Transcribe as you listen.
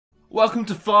Welcome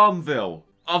to Farmville.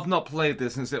 I've not played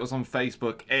this since it was on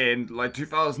Facebook in like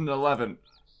 2011.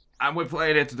 And we're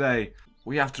playing it today.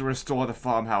 We have to restore the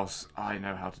farmhouse. I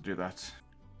know how to do that.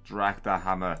 Drag the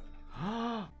hammer.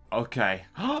 Okay.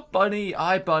 Bunny,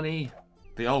 hi Bunny.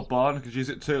 The old barn could use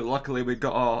it too. Luckily we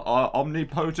got our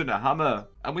omnipotent hammer.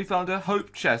 And we found a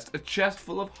hope chest. A chest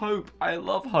full of hope. I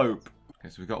love hope. Okay,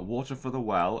 so we got water for the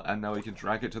well. And now we can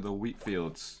drag it to the wheat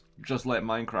fields. Just like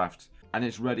Minecraft. And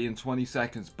it's ready in 20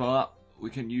 seconds. But we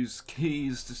can use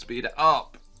keys to speed it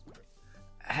up.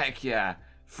 Heck yeah.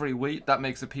 Free wheat. That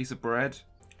makes a piece of bread.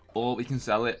 Or we can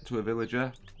sell it to a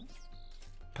villager.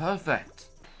 Perfect.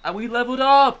 And we leveled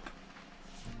up.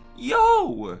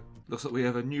 Yo! Looks like we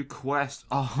have a new quest.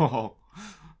 Oh,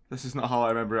 this is not how I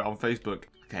remember it on Facebook.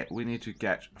 Okay, we need to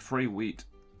get free wheat,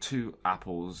 2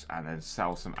 apples, and then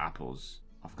sell some apples.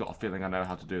 I've got a feeling I know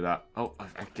how to do that. Oh,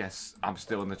 I guess I'm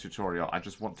still in the tutorial. I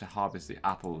just want to harvest the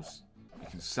apples. We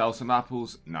can sell some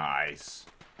apples. Nice.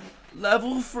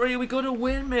 Level 3, we got a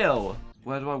windmill.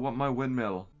 Where do I want my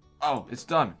windmill? Oh, it's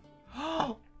done.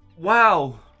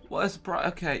 Wow. What a surprise.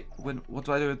 Okay, what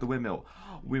do I do with the windmill?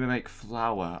 We make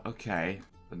flour. Okay.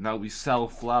 But now we sell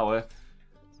flour.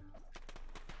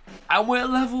 And we're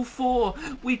level 4.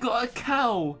 We got a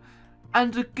cow.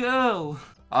 And a girl.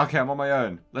 Okay, I'm on my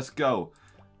own. Let's go.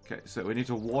 Okay, so we need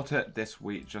to water this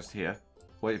wheat just here.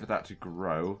 Wait for that to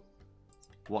grow.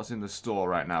 What's in the store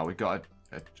right now? We got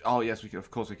a oh yes,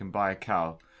 of course we can buy a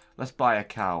cow. Let's buy a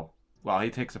cow. Wow, he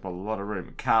takes up a lot of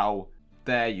room. Cow.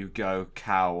 There you go,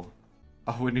 cow.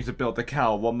 Oh, we need to build the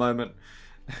cow. One moment.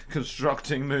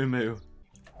 Constructing Moo Moo.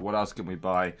 What else can we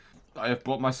buy? I have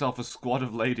bought myself a squad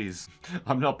of ladies.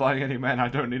 I'm not buying any men. I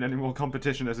don't need any more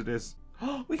competition as it is.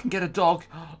 We can get a dog.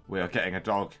 We are getting a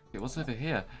dog. Okay, what's over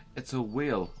here? It's a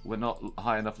wheel. We're not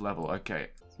high enough level. Okay.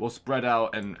 We'll spread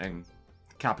out and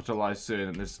capitalize soon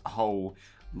in this whole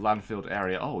landfill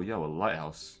area. Oh, yo, a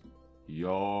lighthouse.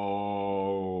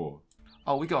 Yo.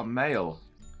 Oh, we got mail.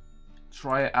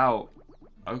 Try it out.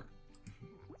 Oh,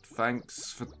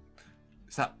 thanks for...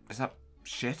 Is that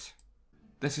shit?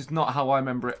 This is not how I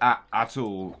remember it at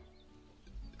all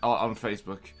on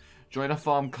Facebook. Join a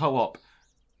farm co-op.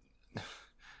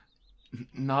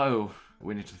 No.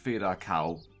 We need to feed our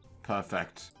cow.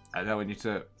 Perfect. And then we need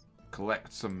to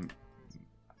collect some...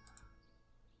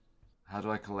 How do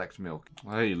I collect milk?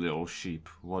 Hey, little sheep.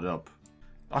 What up?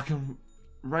 I can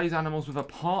raise animals with a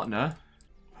partner?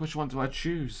 Which one do I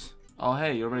choose? Oh,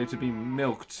 hey, you're ready to be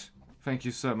milked. Thank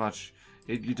you so much.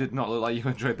 You did not look like you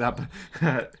enjoyed that,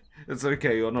 but it's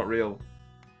okay, you're not real.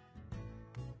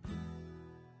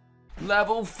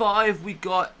 Level 5, we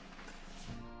got...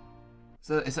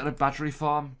 Is that a battery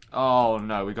farm? Oh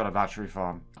no, we got a battery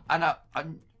farm. And a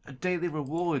daily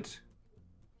reward.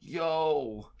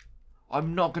 Yo!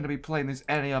 I'm not going to be playing this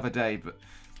any other day, but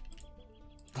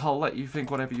I'll let you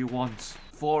think whatever you want.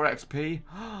 4 XP?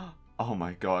 Oh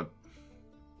my god.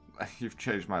 You've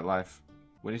changed my life.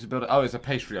 We need to build oh, it's a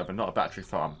pastry oven, not a battery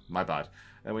farm. My bad.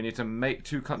 And we need to make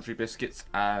 2 country biscuits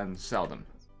and sell them.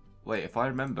 Wait, if I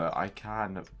remember, I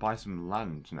can buy some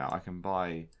land now. I can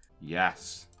buy...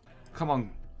 Yes. Come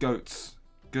on, goats.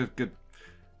 Good.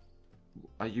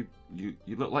 You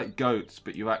look like goats,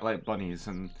 but you act like bunnies,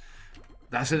 and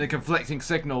that's sending conflicting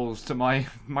signals to my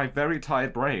very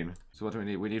tired brain. So what do we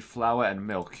need? We need flour and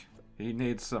milk. He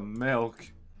needs some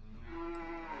milk.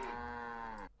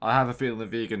 I have a feeling the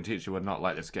vegan teacher would not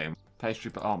like this game.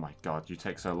 Pastry, but oh my god, you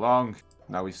take so long.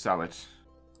 Now we sell it.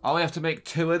 Oh, we have to make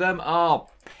 2 of them? Oh,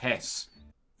 piss.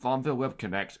 Farmville Web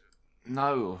Connect.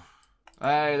 No.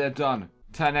 Hey, they're done.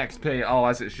 10 XP. Oh,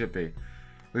 as it should be.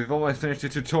 We've almost finished the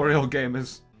tutorial,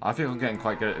 gamers. I think I'm getting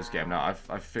quite good at this game now.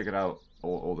 I've figured out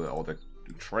all the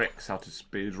tricks, how to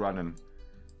speedrun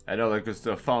and all the good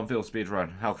stuff. Farmville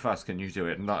speedrun. How fast can you do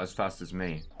it? Not as fast as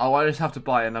me. Oh, I just have to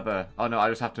buy another... Oh no, I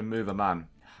just have to move a man.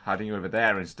 Hiding you over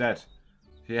there instead.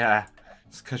 Yeah,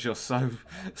 it's because you're so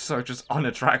just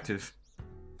unattractive.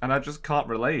 And I just can't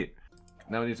relate.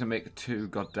 Now we need to make 2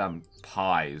 goddamn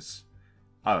pies.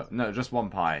 Oh, no, just 1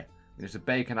 pie. We need to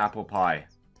bake an apple pie.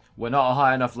 We're not a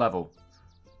high enough level.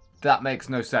 That makes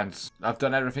no sense. I've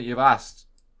done everything you've asked.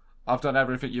 I've done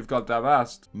everything you've goddamn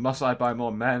asked. Must I buy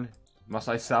more men? Must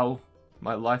I sell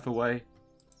my life away?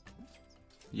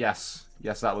 Yes.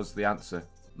 Yes, that was the answer.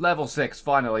 Level 6,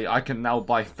 finally, I can now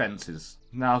buy fences.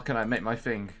 Now can I make my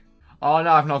thing? Oh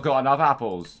no, I've not got enough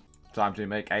apples. Time to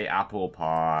make a apple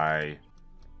pie.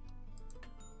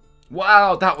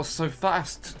 Wow, that was so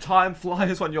fast. Time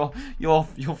flies when you're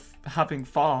having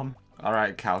farm.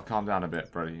 Alright, Cal, calm down a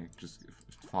bit, buddy. Just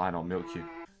fine, I'll milk you.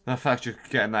 The fact you're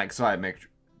getting that excited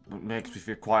makes me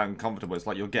feel quite uncomfortable. It's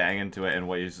like you're getting into it in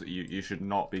ways you should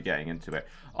not be getting into it.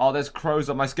 Oh, there's crows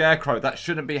on my scarecrow. That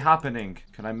shouldn't be happening.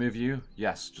 Can I move you?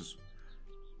 Yes, just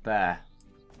there.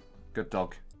 Good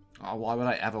dog. Oh, why would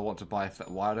I ever want to buy a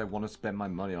why would I want to spend my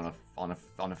money on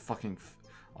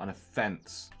a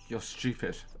fence? You're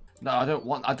stupid. No, I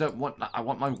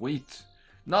want my wheat.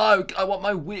 No, I want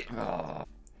my wheat. Oh.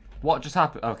 What just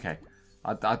happened? Okay.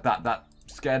 That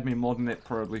scared me more than it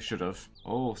probably should have.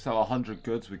 Oh, so 100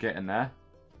 goods we get in there.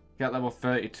 Get level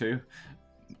 32.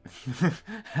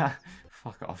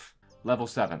 Fuck off. Level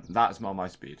 7. That's not my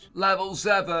speed. Level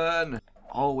 7!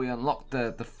 Oh, we unlocked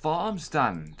the farm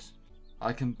stand.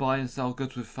 I can buy and sell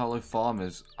goods with fellow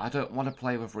farmers. I don't want to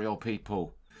play with real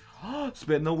people.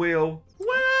 Spin the wheel. Wheel!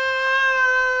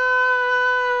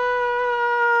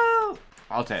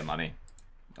 I'll take money.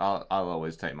 I'll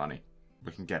always take money.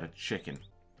 We can get a chicken.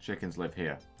 Chickens live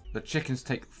here. The chickens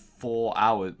take 4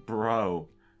 hours. Bro.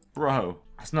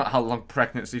 That's not how long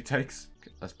pregnancy takes.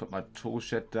 Let's put my tool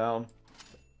shed down.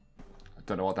 I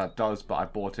don't know what that does, but I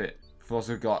bought it. We've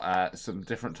also got some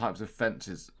different types of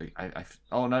fences.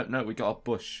 Oh, no, we got a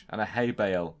bush and a hay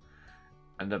bale.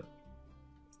 And a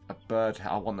bird.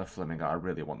 I want the flamingo. I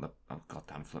really want the... Oh,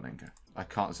 goddamn flamingo. I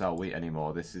can't sell wheat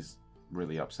anymore. This is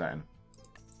really upsetting.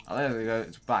 Oh, there we go.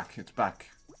 It's back. It's back.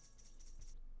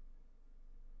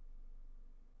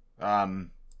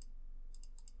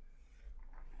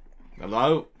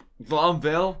 Hello?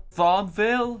 Farmville?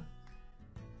 Farmville?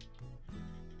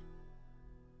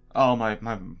 Oh, my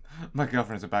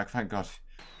girlfriends are back, thank God.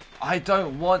 I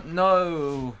don't want...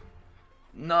 No,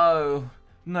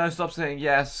 stop saying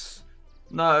yes.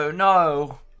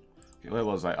 No. Where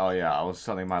was I? Oh, yeah, I was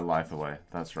selling my life away.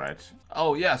 That's right.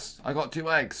 Oh, yes, I got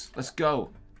 2 eggs. Let's go.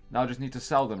 Now I just need to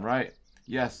sell them, right?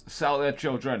 Yes, sell their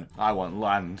children. I want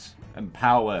land and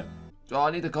power. Oh,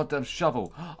 I need a goddamn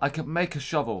shovel. I can make a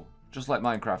shovel, just like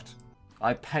Minecraft.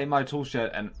 I pay my tool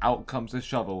shed and out comes the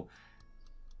shovel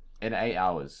in 8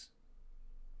 hours.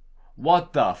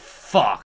 What the fuck?